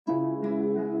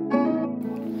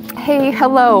Hey,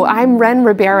 hello, I'm Ren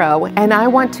Ribeiro, and I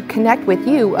want to connect with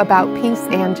you about peace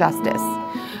and justice.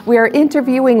 We are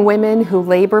interviewing women who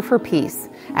labor for peace,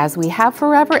 as we have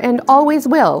forever and always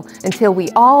will, until we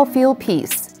all feel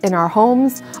peace in our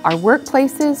homes, our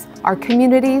workplaces, our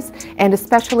communities, and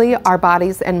especially our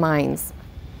bodies and minds.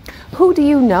 Who do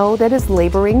you know that is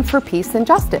laboring for peace and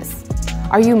justice?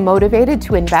 Are you motivated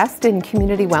to invest in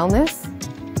community wellness?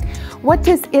 What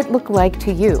does it look like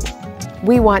to you?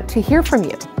 We want to hear from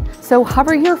you. So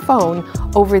hover your phone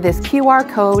over this QR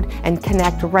code and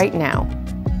connect right now.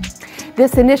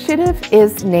 This initiative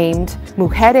is named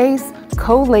Mujéres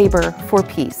Co-Labor for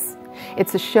Peace.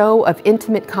 It's a show of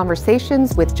intimate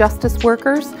conversations with justice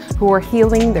workers who are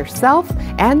healing their self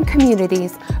and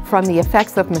communities from the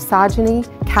effects of misogyny,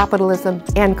 capitalism,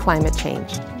 and climate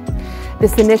change.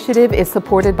 This initiative is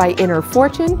supported by Inner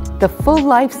Fortune, the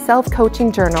full-life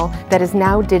self-coaching journal that is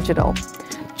now digital.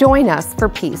 Join us for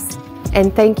peace,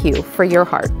 and thank you for your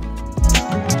heart.